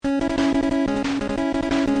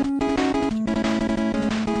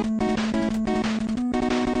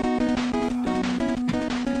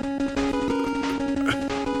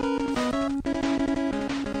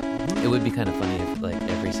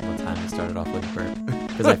tongue burp.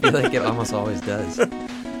 Because I feel like it almost always does.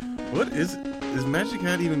 What is... Does Magic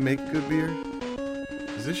Hat even make good beer?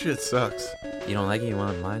 Because this shit sucks. You don't like it? You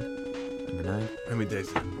want mine? Number 9? Let me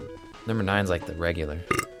taste it. Number 9's like the regular.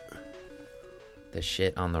 The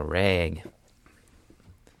shit on the reg.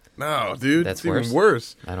 No, dude. That's it's even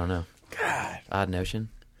worse. I don't know. God. Odd Notion.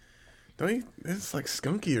 Don't you... It's like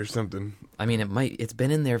skunky or something. I mean, it's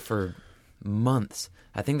been in there for months.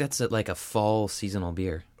 I think that's like a fall seasonal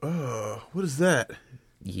beer. Oh, what is that?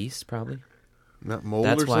 Yeast, probably. Not mold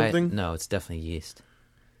That's or why. something? No, it's definitely yeast.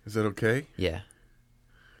 Is that okay? Yeah.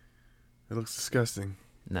 It looks disgusting.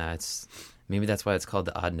 Nah, maybe that's why it's called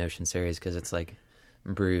the Odd Notion series, because it's like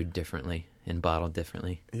brewed differently and bottled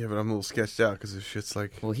differently. Yeah, but I'm a little sketched out because this shit's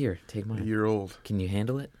like Well, here, take a mine. year old. Can you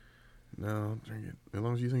handle it? No, I'll drink it. As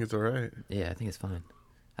long as you think it's all right. Yeah, I think it's fine.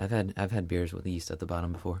 I've had beers with yeast at the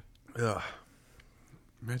bottom before. Ugh.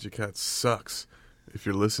 Magic Hat sucks. If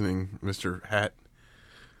you're listening, Mr. Hat,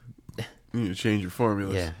 you need to change your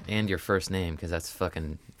formulas. Yeah, and your first name, because that's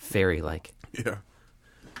fucking fairy-like. Yeah.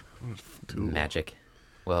 Tool. Magic.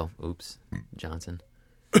 Well, oops, Johnson.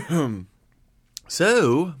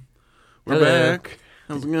 So, we're Hello. back.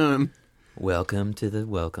 How's it going? Welcome to the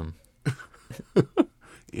welcome.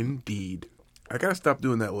 Indeed. I gotta stop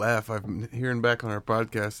doing that laugh. I've been hearing back on our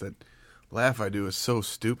podcast that laugh I do is so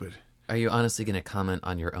stupid. Are you honestly going to comment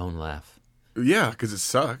on your own laugh? Yeah, because it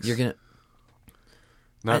sucks. You're going to...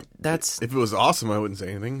 Not that's... If it was awesome, I wouldn't say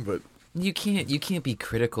anything, but... You can't be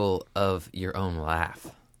critical of your own laugh.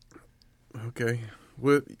 Okay.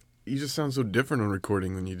 Well, you just sound so different on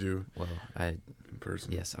recording than you do Well, in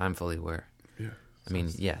person. yes, I'm fully aware. Yeah. I mean,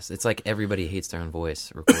 yes, it's like everybody hates their own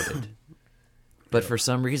voice recorded. But for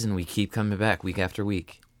some reason, we keep coming back week after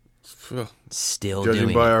week. Well, Still judging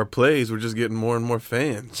doing by it. our plays, we're just getting more and more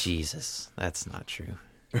fans. Jesus, that's not true.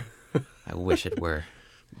 I wish it were.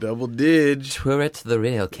 Double dig. Twere it the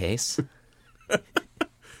real case.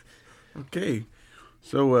 Okay.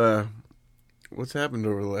 So, what's happened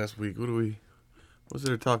over the last week? What's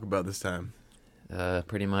there to talk about this time?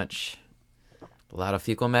 Pretty much a lot of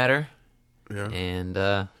fecal matter. Yeah. And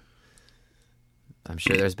I'm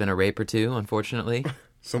sure there's been a rape or two, unfortunately.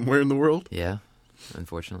 Somewhere in the world? Yeah,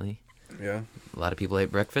 unfortunately. Yeah. A lot of people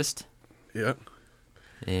ate breakfast. Yeah.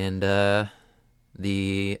 And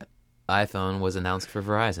the iPhone was announced for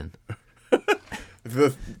Verizon.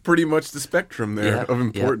 Pretty much the spectrum there Yeah, of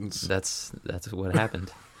importance. yeah, that's what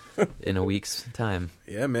happened in a week's time.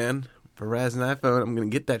 Yeah, man. Verizon iPhone, I'm going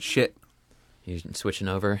to get that shit. You switching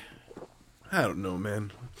over? I don't know,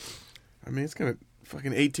 man. I mean, it's going to...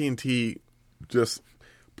 Fucking AT&T just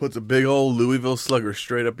puts a big old Louisville Slugger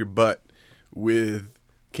straight up your butt with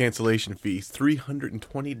cancellation fees.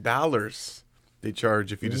 $320 they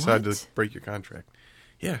charge if you decide What? to break your contract.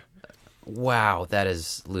 Yeah. Wow, that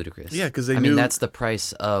is ludicrous. Yeah, 'cause they I mean, knew- that's the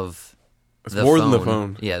price of It's the more phone. than the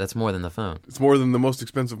phone. Yeah, that's more than the phone. It's more than the most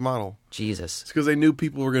expensive model. Jesus. It's because they knew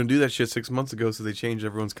people were going to do that shit 6 months ago, so they changed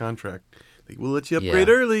everyone's contract. They will let you upgrade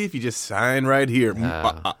Yeah. early if you just sign right here.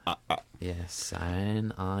 Yeah,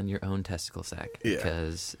 sign on your own testicle sack Yeah.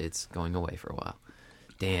 because it's going away for a while.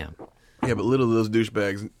 Damn. Yeah, but little do those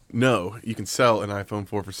douchebags know you can sell an iPhone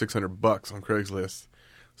 4 for $600 on Craigslist.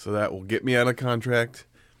 So that will get me out of contract,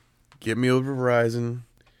 get me over Verizon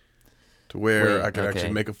to where Wait, I can okay.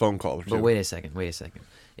 actually make a phone call or two. But wait a second.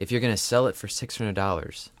 If you're going to sell it for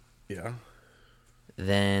 $600, Yeah.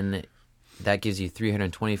 then that gives you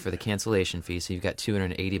 $320 for the cancellation fee, so you've got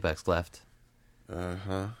 $280 left,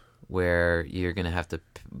 Uh-huh. where you're going to have to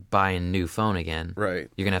buy a new phone again. Right.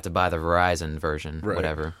 You're going to have to buy the Verizon version, Right.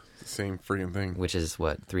 whatever, It's the same freaking thing. which is,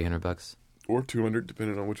 what, $300 Or 200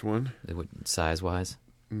 depending on which one. size-wise?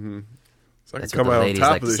 Mm-hmm. So I That's can what come the out on ladies top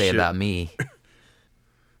like of to this say shit. about me.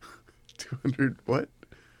 200 what?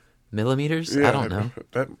 Millimeters? Yeah, I don't know.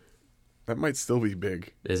 That might still be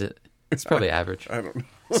big. Is it? It's probably average. I don't know.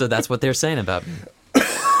 So that's what they're saying about me.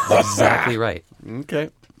 Exactly right. Okay,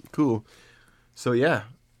 cool. So yeah,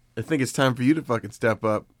 I think it's time for you to fucking step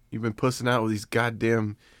up. You've been pussing out with these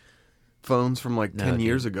goddamn phones from like No, 10 dude.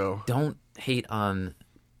 years ago. Don't hate on...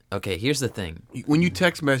 Okay, here's the thing. When you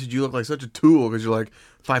text message, you look like such a tool because you're like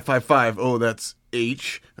 555. Oh, that's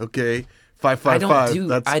H. Okay, 555.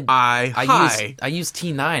 That's I. Hi. I use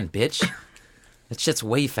T9, bitch. That shit's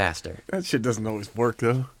way faster. That shit doesn't always work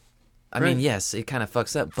though. I Right. mean, yes, it kind of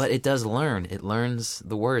fucks up, but it does learn. It learns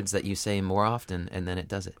the words that you say more often, and then it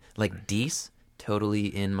does it. Like Dees, totally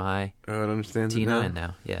in my I don't understand T9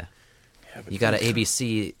 now. Yeah. Yeah, but You got to things-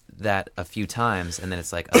 ABC that a few times, and then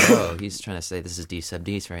it's like, oh, he's trying to say this is D sub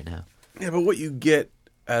D's right now. Yeah, but what you get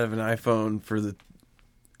out of an iPhone for the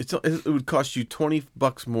it would cost you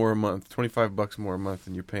 $20 more a month, $25 more a month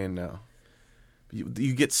than you're paying now.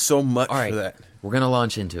 You get so much All right, for that. we're going to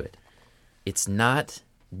launch into it. It's not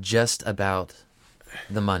just about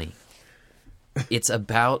the money. It's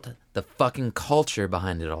about the fucking culture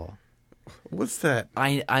behind it all. What's that?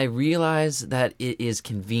 I realize that it is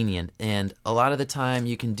convenient, and a lot of the time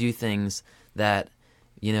you can do things that,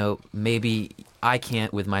 maybe I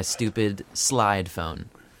can't with my stupid slide phone.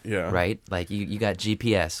 Yeah. Right? Like, you got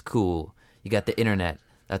GPS, cool. You got the internet,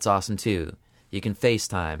 that's awesome too. You can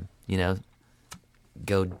FaceTime,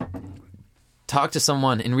 go talk to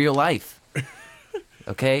someone in real life.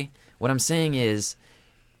 Okay? What I'm saying is,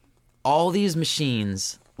 all these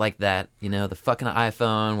machines like that, the fucking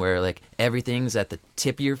iPhone where like everything's at the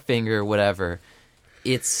tip of your finger or whatever,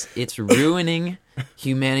 it's ruining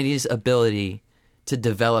humanity's ability to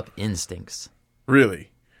develop instincts. Really?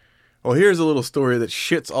 Well, here's a little story that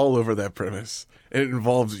shits all over that premise, and it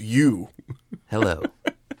involves you. Hello.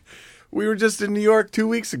 We were just in New York 2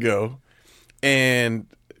 weeks ago, and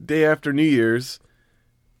day after New Year's,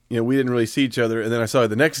 we didn't really see each other, and then I saw you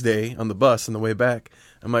the next day on the bus on the way back.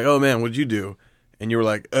 I'm like, oh man, what'd you do? And you were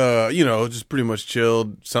like, just pretty much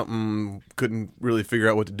chilled, something, couldn't really figure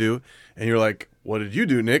out what to do. And you're like, what did you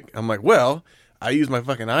do, Nick? I'm like, well, I used my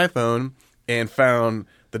fucking iPhone and found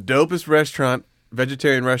the dopest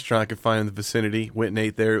vegetarian restaurant I could find in the vicinity. Went and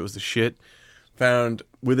ate there. It was the shit. Found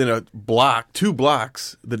within a block, 2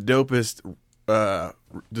 blocks, the dopest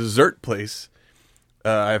dessert place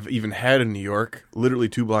I've even had in New York, literally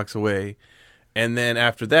 2 blocks away. And then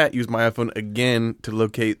after that, used my iPhone again to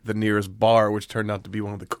locate the nearest bar, which turned out to be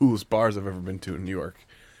one of the coolest bars I've ever been to in New York.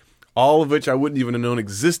 All of which I wouldn't even have known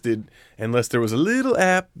existed unless there was a little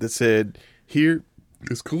app that said, here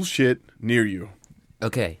is cool shit near you.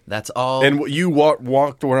 Okay, that's all. And you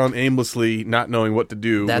walked around aimlessly, not knowing what to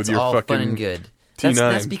do with your all fucking fun and good. T9.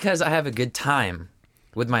 That's because I have a good time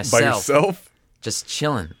with myself. By yourself? Just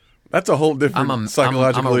chilling. That's a whole different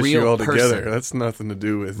psychological I'm a issue real altogether. person. That's nothing to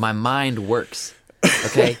do with... My mind works.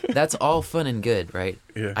 Okay? That's all fun and good, right?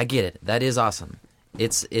 Yeah. I get it. That is awesome.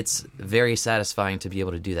 It's very satisfying to be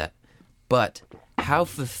able to do that. But how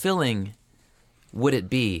fulfilling would it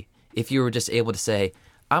be if you were just able to say,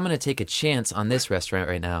 I'm going to take a chance on this restaurant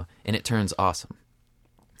right now, and it turns awesome.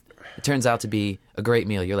 It turns out to be a great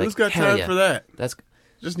meal. You're like, Who's got hell time yeah. for that? That's...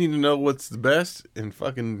 Just need to know what's the best and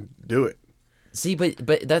fucking do it. See, but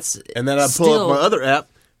that's... And then I pull up my other app.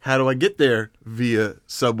 How do I get there? Via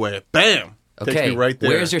Subway. Bam! Okay, Takes me right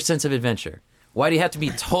there. Where's your sense of adventure? Why do you have to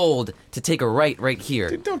be told to take a right here?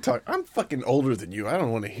 Dude, don't talk. I'm fucking older than you. I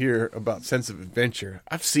don't want to hear about sense of adventure.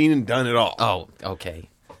 I've seen and done it all. Oh, okay.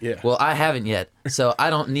 Yeah. Well, I haven't yet, so I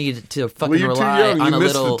don't need to fucking you're too rely young. on You a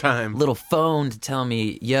missed the little time. phone to tell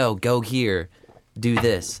me, yo, go here, do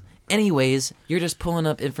this. Anyways, you're just pulling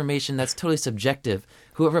up information that's totally subjective.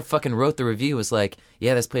 Whoever fucking wrote the review was like,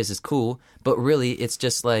 yeah, this place is cool, but really it's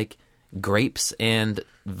just like grapes and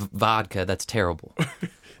vodka that's terrible.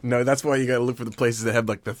 No, that's why you got to look for the places that have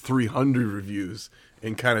like the 300 reviews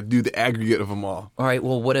and kind of do the aggregate of them all. All right,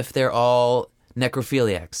 well, what if they're all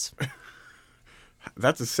necrophiliacs?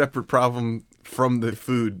 That's a separate problem from the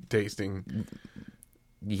food tasting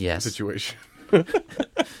Yes. situation.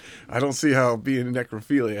 I don't see how being a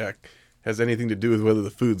necrophiliac has anything to do with whether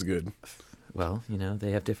the food's good. Well,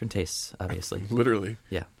 they have different tastes, obviously. Literally.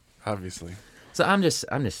 Yeah. Obviously. So I'm just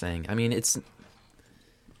saying. I mean,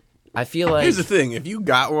 I feel like... Here's the thing. If you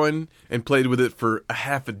got one and played with it for a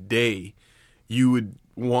half a day, you would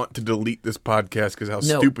want to delete this podcast because how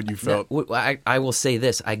stupid you felt. I will say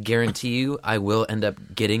this. I guarantee you I will end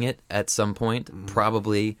up getting it at some point,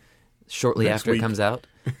 probably shortly Next after week. it comes out,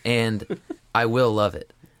 and I will love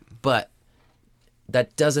it. But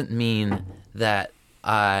that doesn't mean that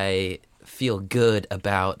I feel good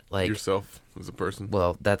about, like... Yourself as a person.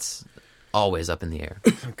 Well, that's always up in the air.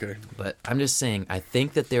 Okay. But I'm just saying, I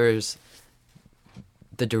think that there's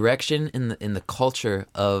the direction in the culture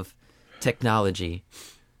of technology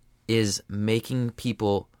is making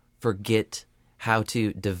people forget how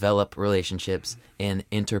to develop relationships and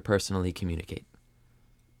interpersonally communicate.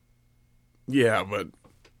 Yeah, but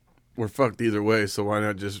we're fucked either way, so why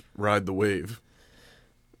not just ride the wave?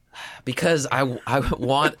 Because I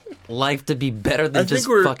want life to be better than just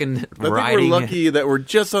fucking I think riding. we're lucky that we're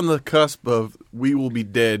just on the cusp of we will be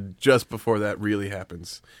dead just before that really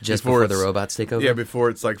happens. Just before the it's- robots take over? Yeah, before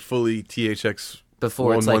it's like fully THX.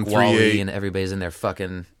 Before it's like 1138. WALL-E and everybody's in their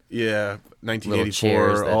fucking Yeah, little 1984,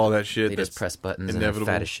 chairs. all that shit. They just that's press buttons inevitable. and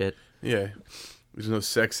they're fat as shit. Yeah. There's no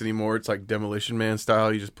sex anymore. It's like Demolition Man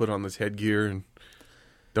style. You just put on this headgear and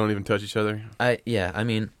don't even touch each other. I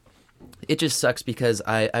mean, it just sucks because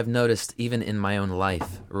I've noticed even in my own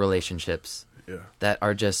life relationships Yeah. that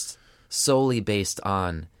are just solely based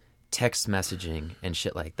on text messaging and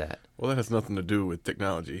shit like that. Well, that has nothing to do with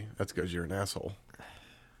technology. That's because you're an asshole.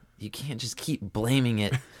 You can't just keep blaming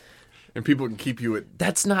it. And people can keep you at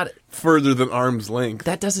That's not further than arm's length.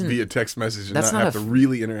 That doesn't via text message and that's not have not to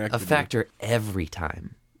really interact a with factor every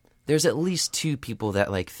time. There's at least 2 people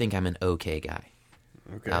that like think I'm an okay guy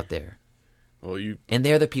you. Okay. out there. Well, And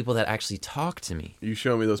they're the people that actually talk to me. you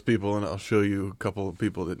show me those people, and I'll show you a couple of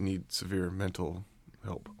people that need severe mental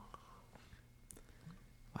help.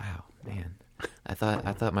 Wow, man. I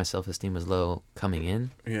thought my self-esteem was low coming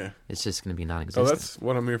in. Yeah. It's just going to be Oh, non-existent. that's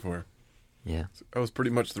what I'm here for. Yeah. That was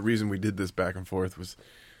pretty much the reason we did this back and forth. Was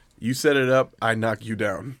you set it up, I knock you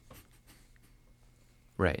down.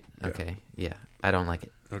 Right. Yeah. Okay. Yeah. I don't like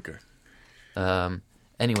it. Okay.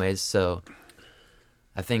 Anyways, so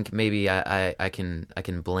I think maybe I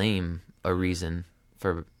can blame a reason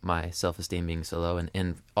for my self-esteem being so low,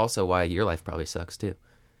 and also why your life probably sucks too.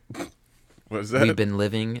 What is that? We've been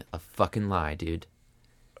living a fucking lie, dude.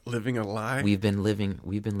 living a lie. We've been living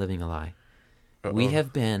a lie. Uh-oh. We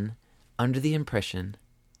have been under the impression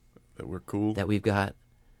that we're cool. that we've got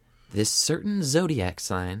this certain zodiac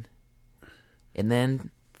sign, and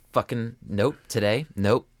then fucking nope,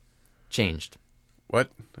 changed. What?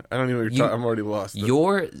 I don't even know what you're talking. I'm already lost.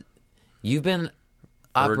 You've been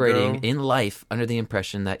operating in life under the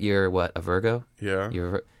impression that you're what, a Virgo? Yeah.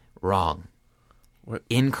 You're wrong. What?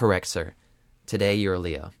 Incorrect, sir. Today you're a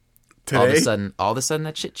Leo. Today? All of a sudden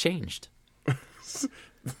that shit changed.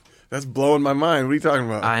 That's blowing my mind. What are you talking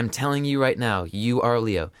about? I'm telling you right now, you are a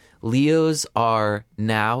Leo. Leos are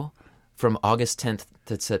now from August 10th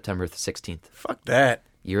to September 16th. Fuck that.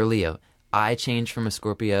 You're a Leo. I changed from a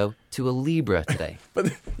Scorpio to a Libra today.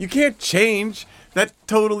 But you can't change. That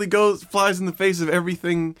totally flies in the face of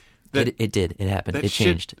everything. That It did. It happened. that It shit-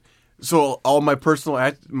 changed. So all my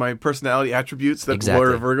personality attributes that Exactly.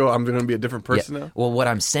 were a Virgo, I'm going to be a different person Yeah. now. Well, what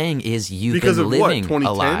I'm saying is you've Because been of what, living a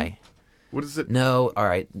 2010? lie. What is it? No, all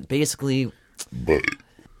right. Basically,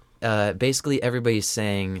 everybody's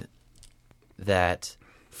saying that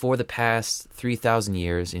for the past 3,000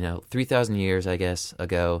 years, 3,000 years, I guess,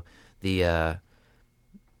 ago, the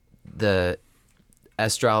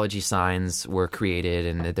astrology signs were created,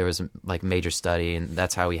 and there was like major study, and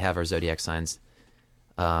that's how we have our zodiac signs.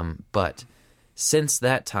 But since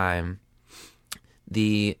that time,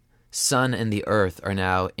 the sun and the earth are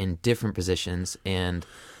now in different positions, and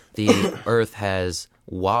the earth has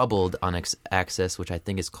wobbled on its axis, which I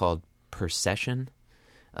think is called precession.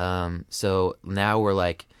 So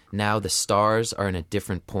now now the stars are in a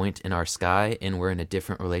different point in our sky, and we're in a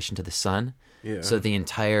different relation to the sun. Yeah. So the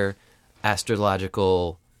entire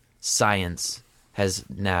astrological science has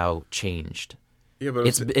now changed. Yeah, but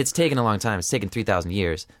It's taken a long time. It's taken 3,000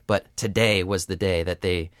 years, but today was the day that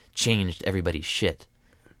they changed everybody's shit.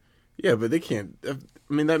 yeah, but they can't.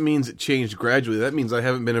 I mean, that means it changed gradually. That means I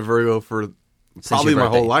haven't been a Virgo for Since probably your my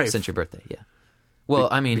birthday. whole life. Since your birthday, yeah. Well,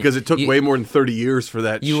 I mean, because it took way more than 30 years for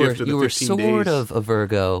that you shift were of the you were 15 sort days. of a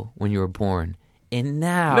Virgo when you were born, and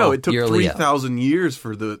now No, it took you're a Leo. 3,000 years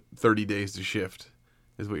for the 30 days to shift,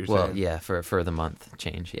 is what you're Well, saying. yeah, for the month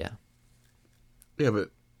change, yeah. Yeah,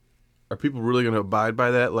 but are people really going to abide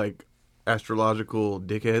by that, like astrological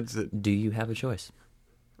dickheads? That Do you have a choice?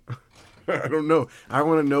 I don't know. I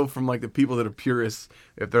want to know from like the people that are purists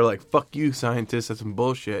if they're like, "Fuck you, scientists, that's some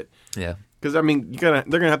bullshit." Yeah, Because I mean, they're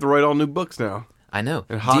gonna have to write all new books now I know.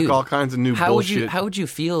 and hawk Dude, all kinds of new bullshit. How would you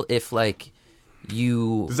feel if like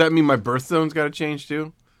you? Does that mean my birthstone's got to change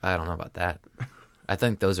too? I don't know about that. I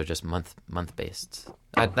think those are just month based.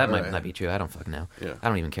 That might Right. not be true. I don't fucking know. Yeah. I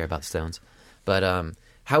don't even care about stones. But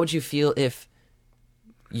how would you feel if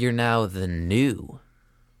you're now the new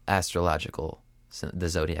astrological, the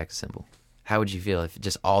zodiac symbol? How would you feel if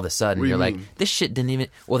just all of a sudden What do you you're like, mean? this shit didn't even?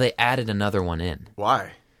 Well, they added another one in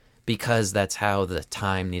Why? because that's how the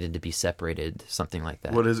time needed to be separated, something like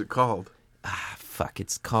that. What is it called? Fuck,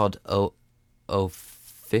 it's called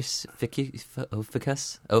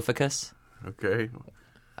Ophiuchus. Okay.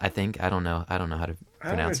 I think. I don't know how to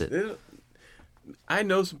pronounce it. I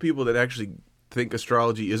know some people that actually think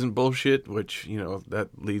astrology isn't bullshit, which, that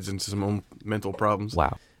leads into some own mental problems.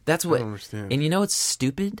 Wow. That's what. don't understand. And you know what's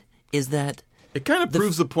stupid is that. It kind of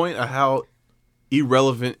proves the point of how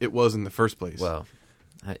irrelevant it was in the first place. Well,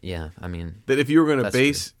 yeah. I mean, That if you were going to That's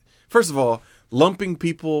base, first of all, lumping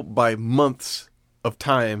people by months of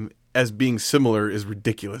time as being similar is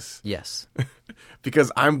ridiculous. yes.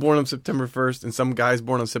 Because I'm born on September 1st and some guy's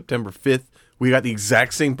born on September 5th. We got the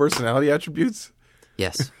exact same personality attributes.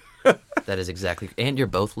 Yes. That is exactly. And you're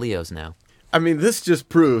both Leos now. I mean, this just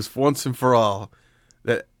proves once and for all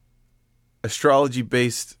that astrology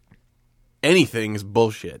based anything is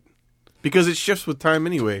bullshit. Because it shifts with time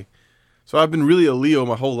anyway. So I've been really a Leo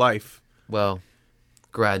my whole life. Well,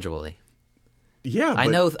 gradually. Yeah, I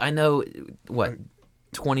know. What?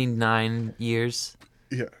 29 years.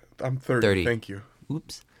 Yeah, I'm 30. 30. Thank you.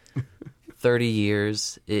 Oops. 30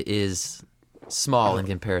 years is small in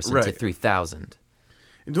comparison to Right. 3,000.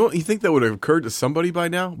 Don't you think that would have occurred to somebody by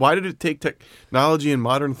now? Why did it take technology and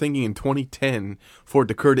modern thinking in 2010 for it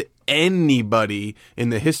to occur to anybody in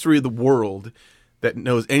the history of the world that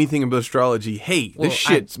knows anything about astrology? Hey, Well, this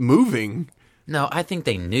shit's moving. No, I think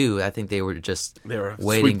they knew. I think they were just They were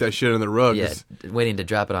waiting. sweep that shit on the rug. Yeah, waiting to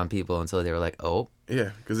drop it on people until they were like, oh.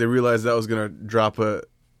 Yeah, because they realized that was going to drop a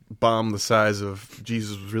bomb the size of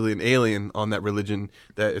Jesus was really an alien on that religion,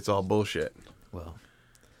 that it's all bullshit. Well,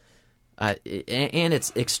 and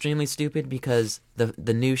it's extremely stupid because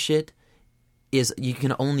the new shit is you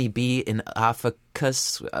can only be in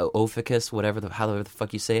Ophiuchus, however the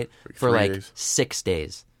fuck you say it, for 3 like days. 6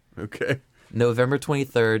 days. Okay. November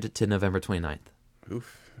 23rd to November 29th.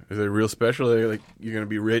 Oof. Is it real special? Like you're going to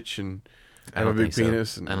be rich and have a big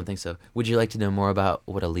penis? I don't think so. Would you like to know more about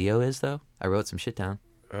what a Leo is, though? I wrote some shit down.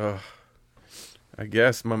 I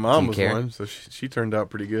guess my mom was care? one, so she turned out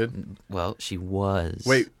pretty good. Well, she was.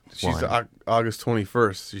 Wait, she's one. August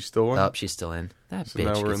 21st. She's still one? Oh, she's still in. That So bitch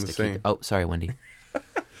now we're gets in the to keep same. it. Oh, sorry, Wendy.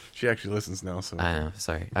 She actually listens now, so. I know.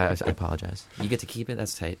 Sorry. I apologize. You get to keep it?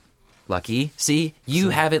 That's tight. Lucky. See? You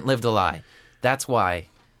haven't lived a lie. That's why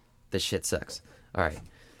this shit sucks. All right.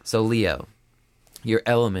 So, Leo, your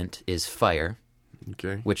element is fire,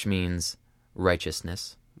 Okay. which means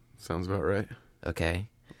righteousness. Sounds about right. Okay.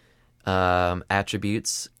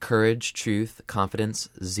 Attributes: courage, truth, confidence,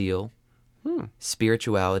 zeal,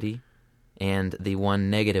 spirituality, and the one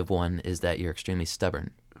negative one is that you're extremely stubborn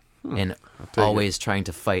and take always trying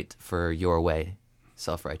to fight for your way,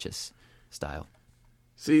 self-righteous style.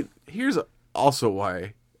 See, here's also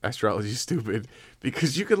why astrology is stupid.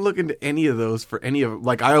 Because you can look into any of those for any of...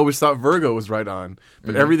 Like, I always thought Virgo was right on.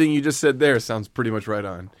 But everything you just said there sounds pretty much right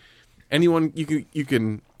on. Anyone, you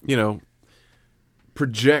can,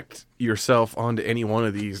 project yourself onto any one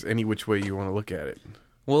of these, any which way you want to look at it.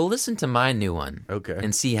 Well, listen to my new one, Okay.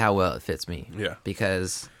 and see how well it fits me. Yeah.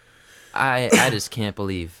 Because I just can't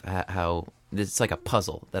believe how it's like a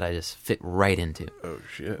puzzle that I just fit right into. Oh,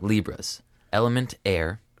 shit. Libras, element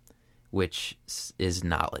air, which is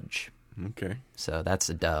knowledge. Okay. So that's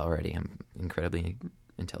a duh already. I'm incredibly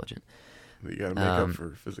intelligent. You got to make up for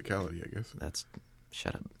physicality, I guess.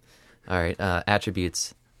 Shut up. All right.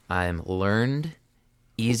 Attributes. I'm learned,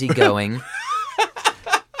 easygoing,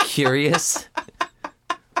 curious,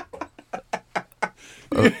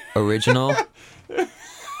 original.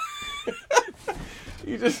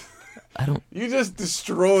 You just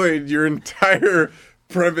destroyed your entire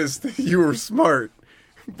premise that you were smart.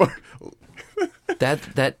 But That's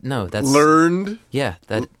learned. Yeah,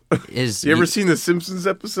 that is. You ever seen the Simpsons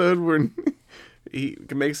episode when he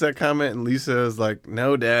makes that comment and Lisa is like,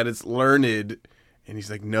 "No, Dad, it's learned," and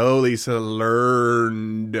he's like, "No, Lisa,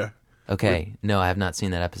 learned." Okay, no, I have not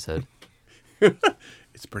seen that episode.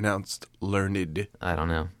 It's pronounced learned. I don't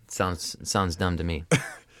know. Sounds dumb to me.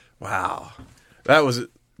 Wow, that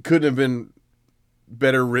couldn't have been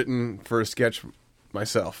better written for a sketch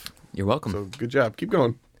myself. You're welcome. So good job. Keep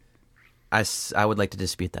going. I would like to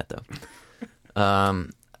dispute that though.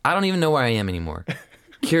 I don't even know where I am anymore.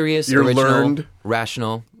 Curious, You're original, learned.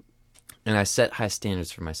 rational, and I set high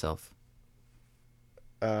standards for myself.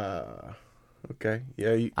 Okay.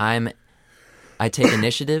 Yeah. I take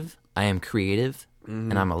initiative. I am creative,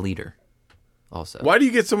 and I'm a leader. Also, Why do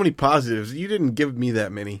you get so many positives? You didn't give me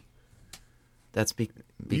that many. that's because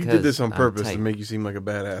You did this on I'm purpose tight. to make you seem like a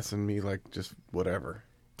badass and me like just whatever.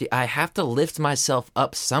 I have to lift myself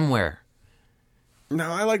up somewhere. No,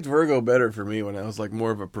 I liked Virgo better for me when I was like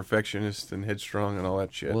more of a perfectionist and headstrong and all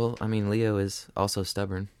that shit. Well, I mean, Leo is also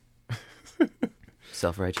stubborn,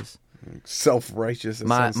 self-righteous. Self-righteous. That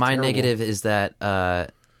My sounds terrible. negative is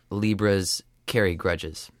that Libras carry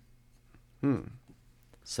grudges.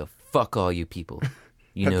 So fuck all you people.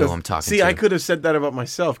 You know who I'm talking See, to. I could have said that about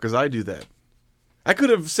myself because I do that. I could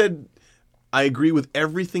have said I agree with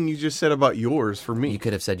everything you just said about yours for me. You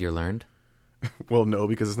could have said you're learned. Well, no,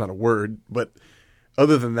 because it's not a word. But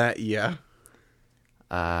other than that, yeah.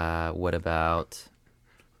 What about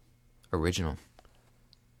original?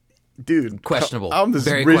 Dude. Questionable. I'm as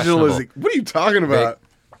Very original as questionable. What are you talking about?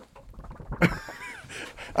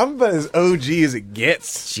 I'm about as OG as it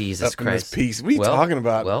gets. Jesus up in this Christ. piece. What are you Well- talking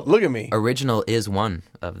about? well, Look at me. Original is one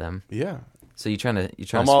of them. Yeah. So you trying to I'm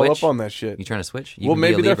switch? all up on that shit. You trying to switch? You Well, can be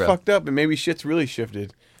a maybe they're Libra. fucked up, and maybe shit's really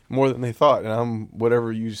shifted more than they thought, and I'm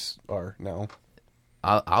whatever you are now.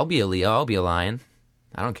 I'll be a Leo. I'll be a lion.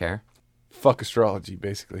 I don't care. Fuck astrology,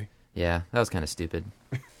 basically. Yeah, that was kind of stupid.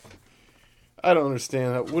 I don't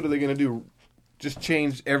understand that. What are they going to do? Just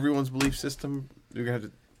change everyone's belief system? You're going to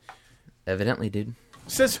have to... Evidently, dude.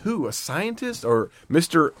 Says who? A scientist? Or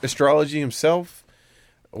Mr. Astrology himself?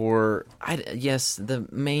 Or... Yes, the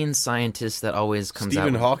main scientist that always comes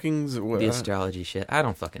Stephen out Hawking's? with the astrology shit. I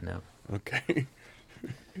don't fucking know. Okay.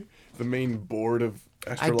 The main board of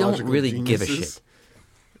I astrological don't really geniuses. give a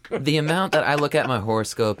shit. The amount that I look at my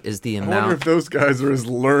horoscope is the I wonder amount... if those guys are as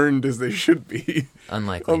learned as they should be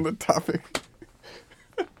Unlikely. on the topic.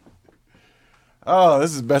 Oh, this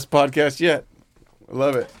is the best podcast yet. I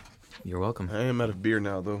love it. You're welcome. I am out of beer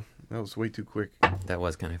now, though. That was way too quick. That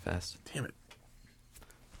was kind of fast. Damn it.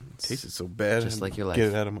 It tasted so bad. Just like your life. Get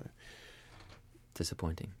it out of my...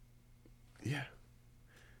 Disappointing. Yeah.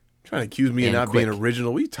 Trying to accuse me of And not quick. being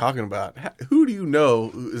original. What are you talking about? Who do you know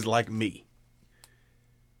who is like me?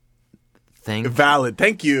 Valid.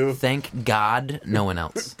 Thank you. Thank God, no one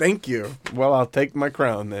else. Thank you. Well, I'll take my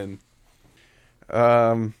crown then.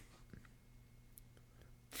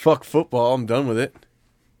 Fuck football. I'm done with it.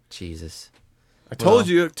 Jesus. I told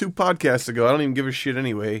you 2 podcasts ago. I don't even give a shit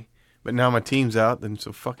anyway. But now my team's out, then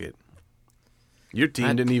so fuck it. Your team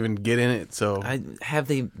didn't even get in it, so Have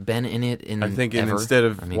they been in it in I'm thinking ever? instead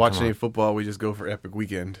of I mean, watching come any on. football, we just go for Epic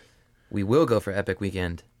Weekend. We will go for Epic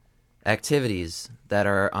Weekend. Activities that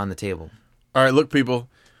are on the table. All right, look, people.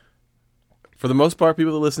 For the most part,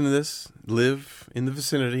 people that listen to this live in the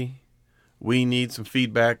vicinity. We need some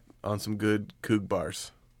feedback on some good Coug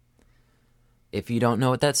bars. If you don't know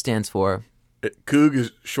what that stands for, Coug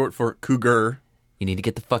is short for cougar. you need to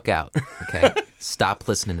get the fuck out, okay? Stop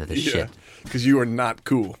listening to this shit. Because you are not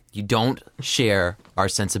cool. You don't share our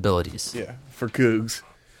sensibilities. Yeah, for Cougs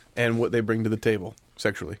and what they bring to the table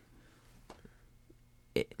sexually.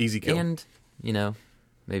 Easy kill. And,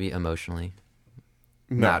 maybe emotionally.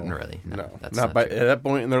 No, Not really. No, that's not not by true. at that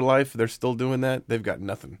point in their life. They're still doing that. They've got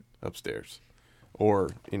nothing upstairs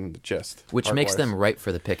or in the chest, Which makes heart-wise. them ripe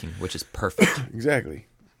for the picking, which is perfect. Exactly.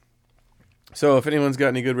 So if anyone's got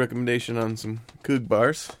any good recommendation on some Coug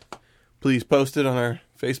bars, please post it on our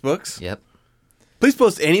Facebooks. Yep. Please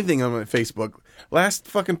post anything on my Facebook. Last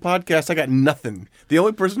fucking podcast, I got nothing. The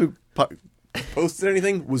only person who posted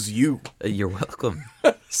anything was you. You're welcome.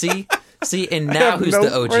 See, and I now have who's no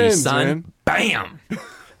the OG, friends, son? man. Bam!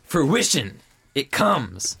 Fruition. It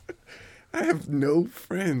comes. I have no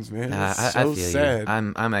friends, man. It's I so feel sad.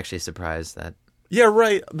 you. I'm actually surprised that Yeah,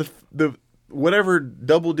 right. The whatever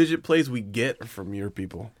double digit plays we get are from your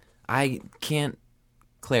people. I can't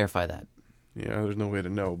clarify that. Yeah, there's no way to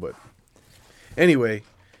know, but anyway,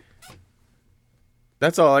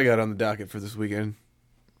 that's all I got on the docket for this weekend.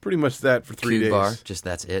 Pretty much that for 3 Coug days. bar, just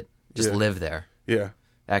that's it. Just Yeah. live there. Yeah.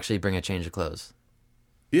 Actually bring a change of clothes.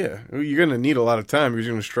 Yeah. You're going to need a lot of time because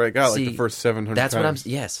you're going to strike out See, like the first 700 That's times. what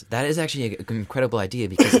I'm. Yes, that is actually an incredible idea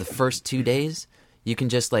because the first 2 days you can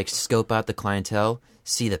just like scope out the clientele,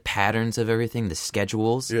 see the patterns of everything, the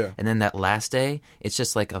schedules, Yeah. and then that last day it's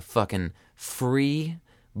just like a fucking free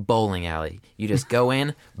bowling alley. You just go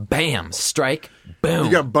in, bam, strike, boom.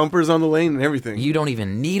 You got bumpers on the lane and everything. You don't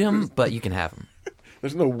even need them, but you can have them.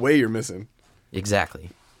 There's no way you're missing. Exactly.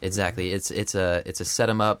 It's a set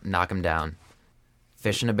 'em up, knock 'em down,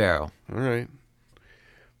 fish in a barrel. All right.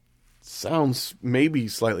 Sounds maybe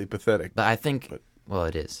slightly pathetic. But I think, well,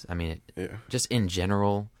 it is. I mean, Yeah. just in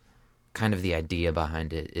general, kind of the idea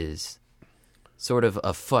behind it is sort of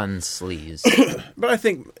a fun sleaze. But I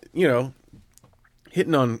think,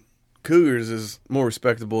 hitting on cougars is more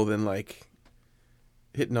respectable than, like,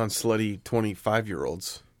 hitting on slutty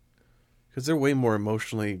 25-year-olds. Because they're way more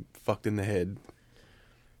emotionally fucked in the head.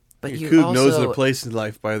 But you Coug also, knows their place in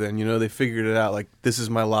life by then. They figured it out. Like, this is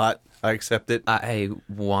my lot. I accept it. I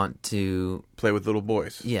want to, Play with little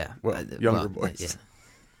boys. yeah. Well, younger boys. Yeah.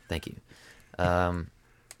 Thank you.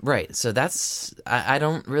 Right. So that's, I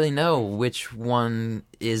don't really know which one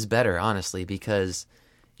is better, honestly, because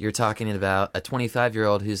you're talking about a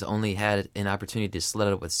 25-year-old who's only had an opportunity to slut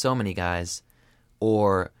it up with so many guys,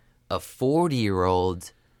 or a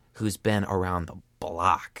 40-year-old who's been around the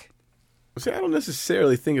block. See, I don't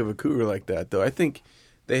necessarily think of a cougar like that, though. I think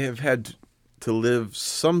they have had to live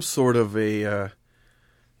some sort of a, I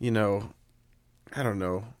don't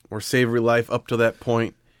know, or savory life up to that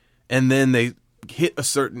point, and then they hit a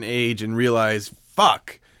certain age and realize,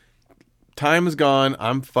 fuck, time is gone,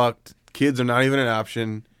 I'm fucked, kids are not even an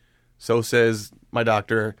option, so says my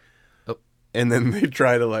doctor, and then they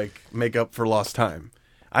try to, like, make up for lost time.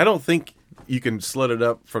 I don't think you can slut it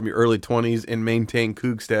up from your early 20s and maintain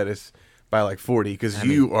Coug status by like 40 because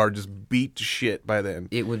you are just beat to shit by then.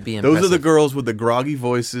 It would be Those impressive. are the girls with the groggy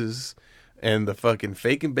voices and the fucking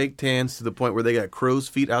fake and baked tans to the point where they got crow's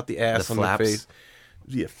feet out the ass The on flaps. their face.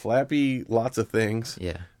 Yeah, flappy, lots of things,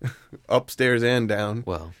 Yeah. upstairs and down.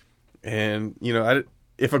 Well, And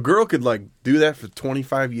if a girl could like do that for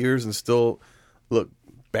 25 years and still look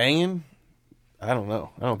banging, I don't know.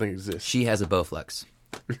 I don't think it exists. she has a Bowflex,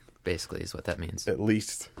 basically, is what that means. At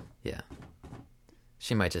least, Yeah.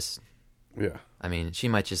 She might just, yeah. she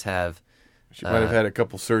might just have, She might have had a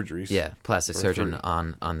couple surgeries. yeah, plastic surgeon for-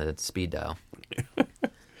 on the speed dial.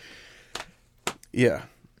 Yeah.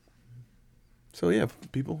 So yeah,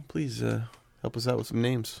 people, please help us out with some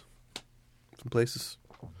names, some places.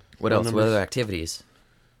 What Phone else? What numbers. other activities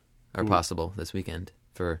are possible this weekend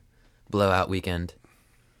for blowout weekend?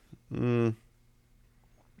 It's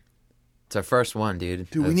our first one, dude.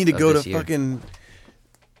 Dude, we of- need to of go to this year. fucking,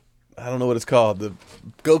 I don't know what it's called, the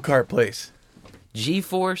go-kart place.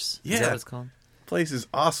 G-Force? Is Yeah. that what it's called? Place is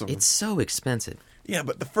awesome. It's so expensive. Yeah,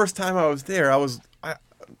 but the first time I was there, I was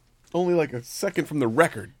only like a second from the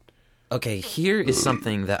record. Okay, here is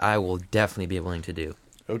something that I will definitely be willing to do.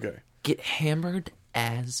 Okay. Get hammered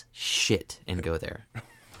as shit and go there.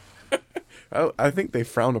 I think they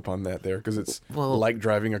frown upon that there because it's Well- like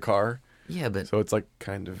driving a car. Yeah, but So it's like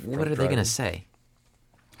kind of. what are they going to say?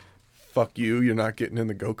 Fuck you! You're not getting in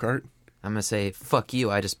the go kart. I'm going to say, fuck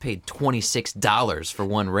you, I just paid $26 for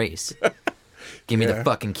one race. Give me Yeah. the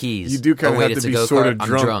fucking keys. You do kinda oh, wait, have it's to a be go-kart? sorta I'm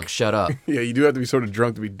drunk. drunk. Shut up. Yeah, you do have to be sort of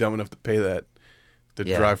drunk to be dumb enough to pay that to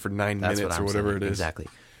Yeah, drive for 9 that's minutes what or I'm whatever saying. it is. Exactly.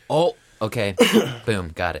 Oh, okay. Boom,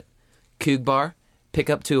 got it. Coug Bar, pick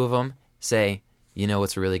up 2 of them, say, you know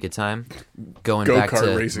what's a really good time? Going back Go-kart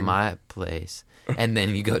to racing. my place. And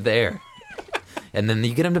then you go there. And then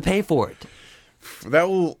you get them to pay for it. That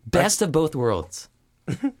will. Best of both worlds.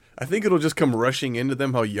 I think it'll just come rushing into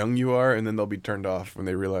them how young you are, and then they'll be turned off when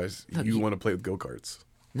they realize you want to play with go karts.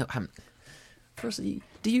 No, firstly,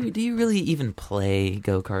 do you really even play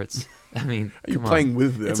go-karts? I mean, You're come on. playing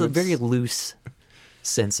with them. It's a very It's- loose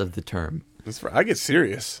sense of the term. I get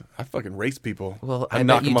serious. I fucking race people. Well, I I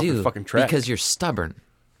knock bet you them off do the fucking track because you're stubborn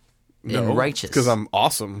No, and righteous. Because I'm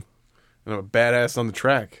awesome and I'm a badass on the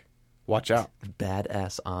track. Watch out.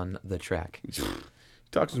 badass on the track.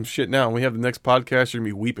 Talk some shit now. When we have the next podcast, you're gonna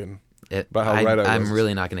be weeping. About how right I was. I'm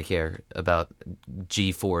really not going to care about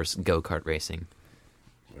G-Force go-kart racing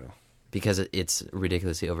Well. because it's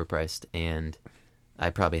ridiculously overpriced, and I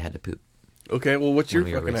probably had to poop. Okay, well, what's your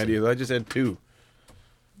When we were fucking racing. idea? I just had 2.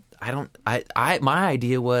 My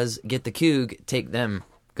idea was get the Coug, take them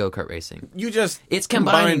go-kart racing. You just It's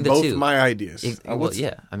combining combined the both two. my ideas. Well, What's-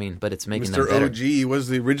 yeah, I mean, but it's making them Mr. better. OG was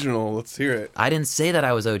the original. Let's hear it. I didn't say that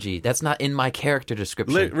I was OG. That's not in my character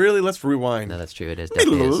description. Really, let's rewind. No, that's true. It is.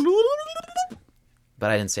 Definitely is. But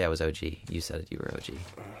I didn't say I was OG. You said it. You were OG.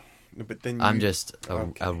 But then I'm you- just a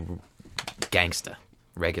Okay. gangsta,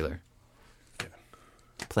 regular,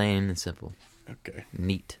 plain and simple, Okay.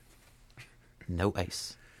 neat, no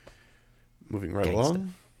ice. Moving right Gangsta.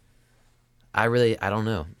 along. I don't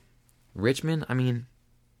know. Richmond, I mean,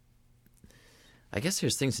 I guess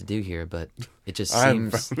there's things to do here, but it just I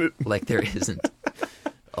haven't seems found it. like there isn't.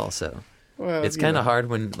 Also, Well, it's you kind know. of hard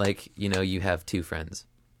when, like, you have 2 friends.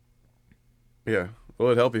 Yeah. Well,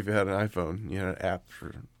 it'd help if you had an iPhone. You had an app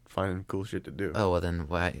for finding cool shit to do. Oh, well, then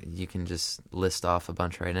why you can just list off a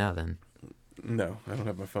bunch right now, then. No, I don't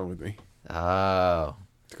have my phone with me. Oh,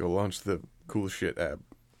 Let's go launch the cool shit app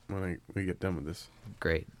when we get done with this.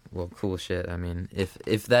 great. Well, cool shit. I mean,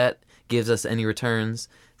 if that gives us any returns,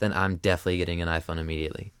 then I'm definitely getting an iPhone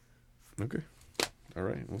immediately. Okay. All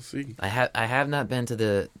right. We'll see. I have not been to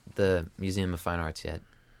the Museum of Fine Arts yet,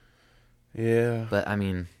 Yeah. but I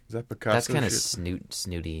mean, Is that Picasso that's kind of shit?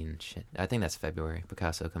 snooty and shit. I think that's February.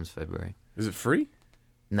 Picasso comes February. Is it free?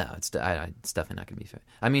 No, it's definitely not going to be fair.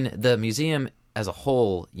 I mean, the museum as a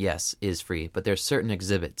whole, yes, is free, but there's certain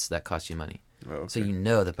exhibits that cost you money. Oh, okay. So you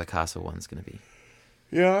know the Picasso one's going to be.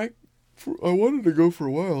 Yeah, I wanted to go for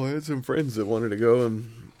a while. I had some friends that wanted to go,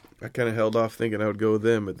 and I kind of held off thinking I would go with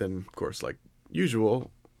them. But then, of course, like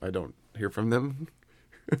usual, I don't hear from them,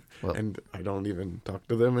 Well, and I don't even talk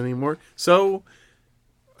to them anymore. So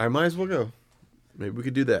I might as well go. Maybe we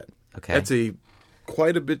could do that. okay. That's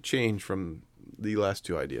quite a bit change from the last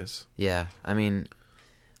 2 ideas. Yeah, I mean,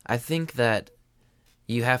 I think that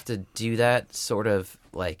you have to do that sort of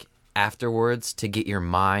like afterwards to get your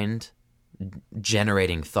mind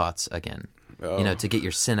generating thoughts again. Oh. To get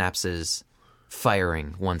your synapses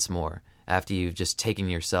firing once more after you've just taken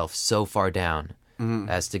yourself so far down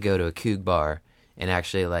as to go to a Coug bar and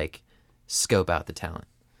actually like scope out the talent.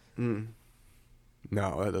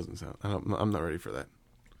 No, that doesn't sound. I'm not ready for that.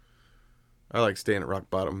 I like staying at rock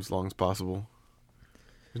bottom as long as possible.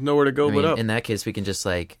 There's nowhere to go I mean, but up. in that case, we can just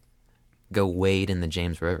like go wade in the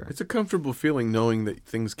James River. It's a comfortable feeling knowing that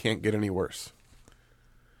things can't get any worse.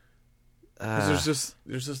 'Cause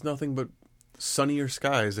there's just nothing but sunnier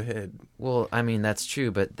skies ahead. Well, I mean that's true,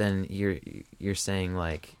 but then you're saying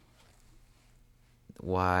like,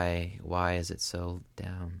 why is it so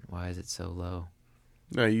down? Why is it so low?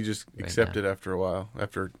 No, you just Right accept now. it after a while,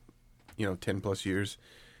 after 10 plus years,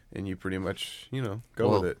 and you pretty much go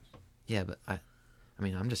Well, with it. Yeah, but I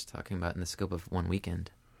mean I'm just talking about in the scope of one weekend.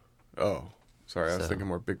 Oh, sorry, I was So- thinking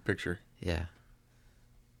more big picture. Yeah.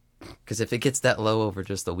 Because if it gets that low over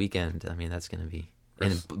just the weekend, I mean that's going to be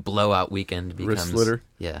and blowout weekend becomes Wrist slitter.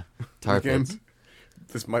 Yeah, tar pits. Weekend.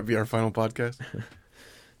 This might be our final podcast.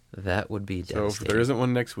 That would be So if devastating. there isn't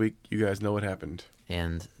one next week, you guys know what happened.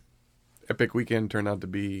 And Epic Weekend turned out to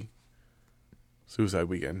be Suicide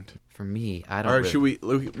Weekend. for me, I don't. All right, really-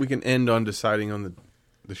 should we can end on deciding on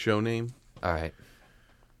the show name? All right.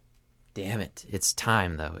 Damn it! It's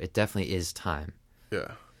time though. It definitely is time.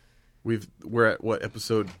 Yeah, we're at what,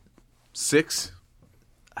 episode 6?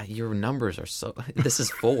 Your numbers are so. This is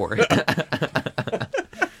 4.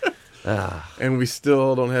 And we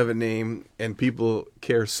still don't have a name, and people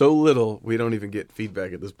care so little, we don't even get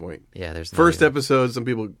feedback at this point. Yeah, there's First no,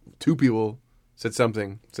 episode, two people said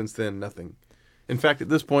something. Since then, nothing. In fact, at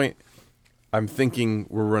this point, I'm thinking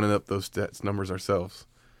we're running up those stats numbers ourselves,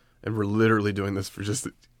 and we're literally doing this for just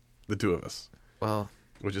the two of us, Well,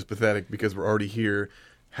 which is pathetic because we're already here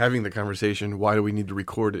having the conversation. Why do we need to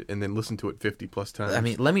record it and then listen to it 50 plus times? I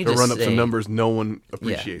mean, let me to just run up say, some numbers no one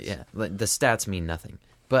appreciates. Yeah. Like, the stats mean nothing,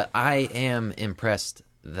 but I am impressed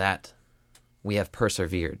that we have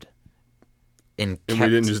persevered. And And we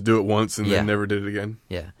didn't just do it once and Yeah. then never did it again.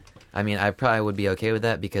 Yeah. I mean, I probably would be okay with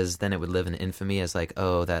that because then it would live in infamy as like,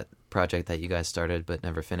 oh, that project that you guys started but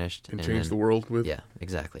never finished. And change the world with. Yeah,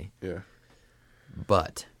 exactly. Yeah.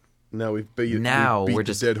 But Now we've beat we're the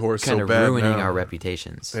just dead horse kind so of bad ruining now. our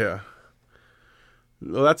reputations. Yeah.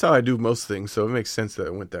 Well, that's how I do most things, so it makes sense that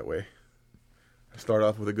it went that way. I start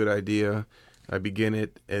off with a good idea, I begin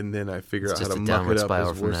it, and then I figure It's out how just to a muck downward it up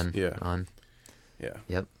spiral as from worse. then Yeah. on. Yeah.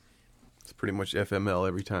 Yep. It's pretty much FML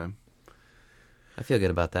every time. I feel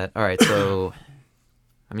good about that. All right, so,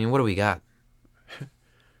 I mean, what do we got?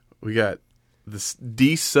 We got this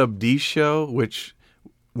D sub D show, which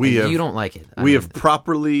we And have you don't like it. I we mean, have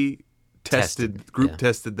properly tested, group yeah.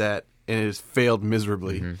 tested that, and it has failed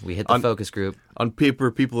miserably. We hit the on- focus group. On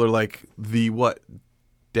paper, people are like the what?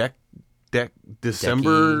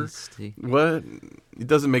 December? Deckies. What? It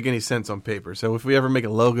doesn't make any sense on paper. So if we ever make a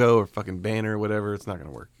logo or fucking banner or whatever, it's not going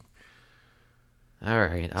to work. All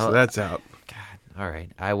right. So that's out. God. All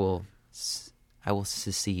right. I will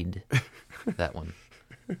secede that one.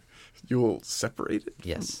 You will separate it?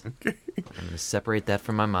 Yes. Okay. I'm going to separate that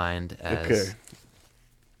from my mind as Okay.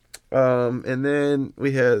 And then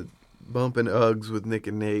we had Bumpin' Uggs with Nick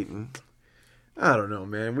and Nate, and I don't know,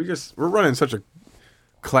 man. We're running such a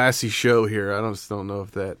classy show here. I just don't know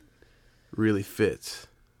if that really fits.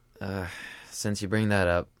 Since you bring that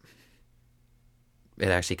up, it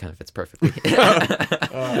actually kind of fits perfectly.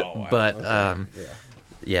 But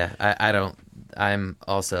yeah, I don't. I'm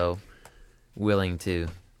also willing to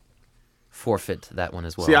forfeit that one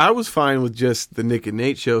as well. See, I was fine with just the Nick and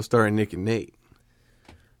Nate show starring Nick and Nate.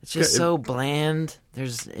 It's just so bland.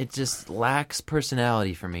 It just lacks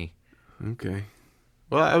personality for me. Okay.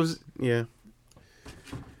 Well, yeah.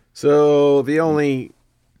 So the only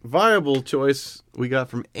viable choice we got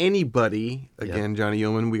from anybody, again, Johnny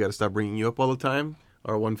Yeoman, we got to stop bringing you up all the time.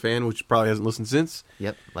 Our one fan, which probably hasn't listened since.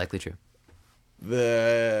 Yep, likely true.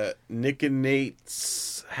 The Nick and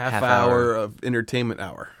Nate's half Half hour hour. of entertainment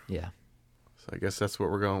hour. Yeah, So I guess that's what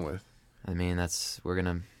we're going with. I mean we're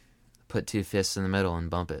gonna put 2 fists in the middle and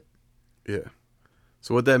bump it. Yeah.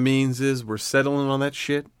 So what that means is we're settling on that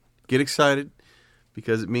shit. Get excited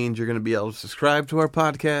because it means you're going to be able to subscribe to our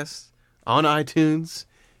podcast on iTunes,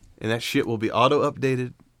 and that shit will be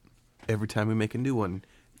auto-updated every time we make a new one.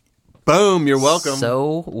 Boom, you're welcome.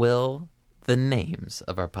 So will the names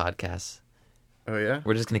of our podcasts. Oh, yeah?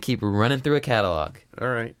 We're just gonna keep running through a catalog. All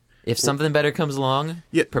right. If something better comes along,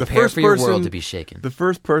 Yeah, the prepare first for your person- world to be shaken. The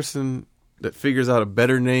first person that figures out a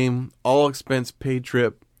better name, all-expense paid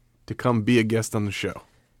trip to come be a guest on the show.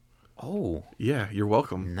 Oh, Yeah, you're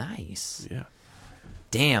welcome. nice. Yeah.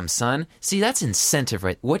 Damn, son. See, that's incentive,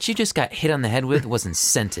 right? What you just got hit on the head with was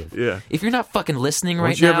incentive. Yeah. If you're not fucking listening right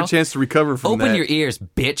Once you now, have a chance to recover from open that. your ears,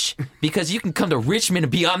 bitch, because you can come to Richmond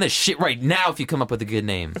and be on this shit right now if you come up with a good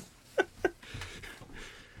name.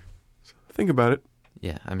 Think about it.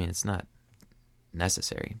 Yeah, I mean, it's not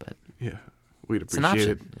necessary, but Yeah, we'd it's an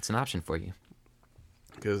appreciate option. It's an option for you. it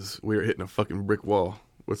because we're hitting a fucking brick wall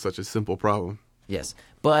with such a simple problem. Yes,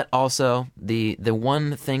 but also the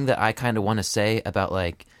one thing that I kind of want to say about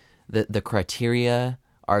like the criteria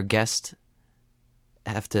our guests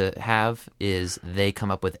have to have is they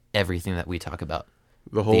come up with everything that we talk about.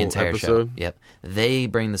 The whole The entire episode? show. Yep. They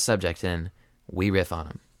bring the subject in. We riff on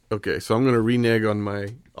them. Okay, so I'm going to renege on my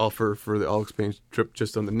offer for the All Explain trip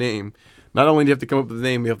just on the name. Not only do you have to come up with the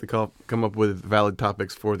name, you have to come up with valid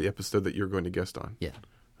topics for the episode that you're going to guest on. Yeah.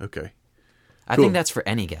 Okay. I Cool. think that's for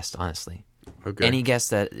any guest, honestly. Okay. Any guest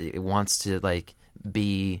that wants to like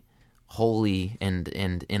be holy and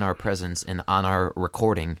in our presence and on our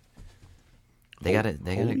recording, they gotta.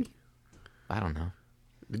 Holy? I don't know.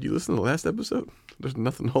 Did you listen to the last episode? There's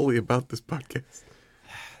nothing holy about this podcast.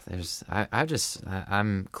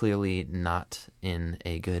 I'm clearly not in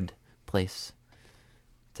a good place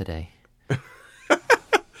today.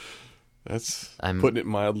 That's I'm- putting it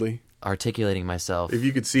mildly. Articulating myself If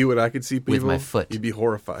you could see what I could see, people, with my foot, you'd be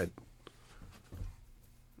horrified.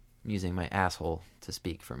 using my asshole to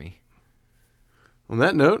speak for me. On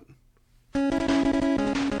that note,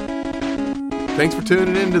 thanks for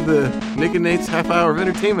tuning in to the Nick and Nate's half hour of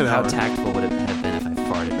entertainment How hour. tactful would it have been if I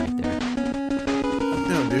farted right there?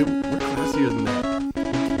 No, dude, we're classier than that.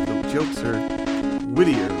 The jokes are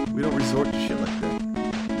wittier. We don't resort to shit like that.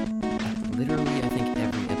 Literally, I think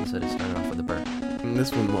every episode has started off with a burp. And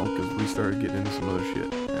this one won't, because we started getting into some other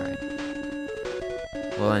shit. All right.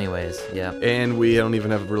 Well, anyways, yeah. And we don't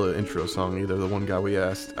even have a real intro song either. The one guy we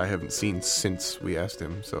asked, I haven't seen since we asked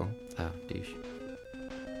him, so. Oh, douche.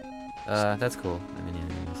 That's cool. I mean,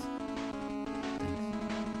 anyways.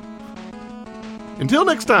 Thanks. Until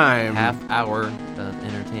next time! Half hour of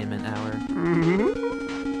entertainment hour.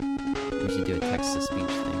 Mm-hmm. We should do a text-to-speech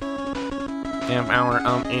thing. Half hour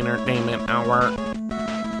of entertainment hour.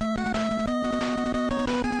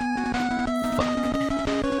 Fuck.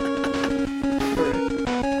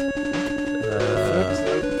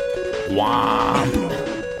 Wow.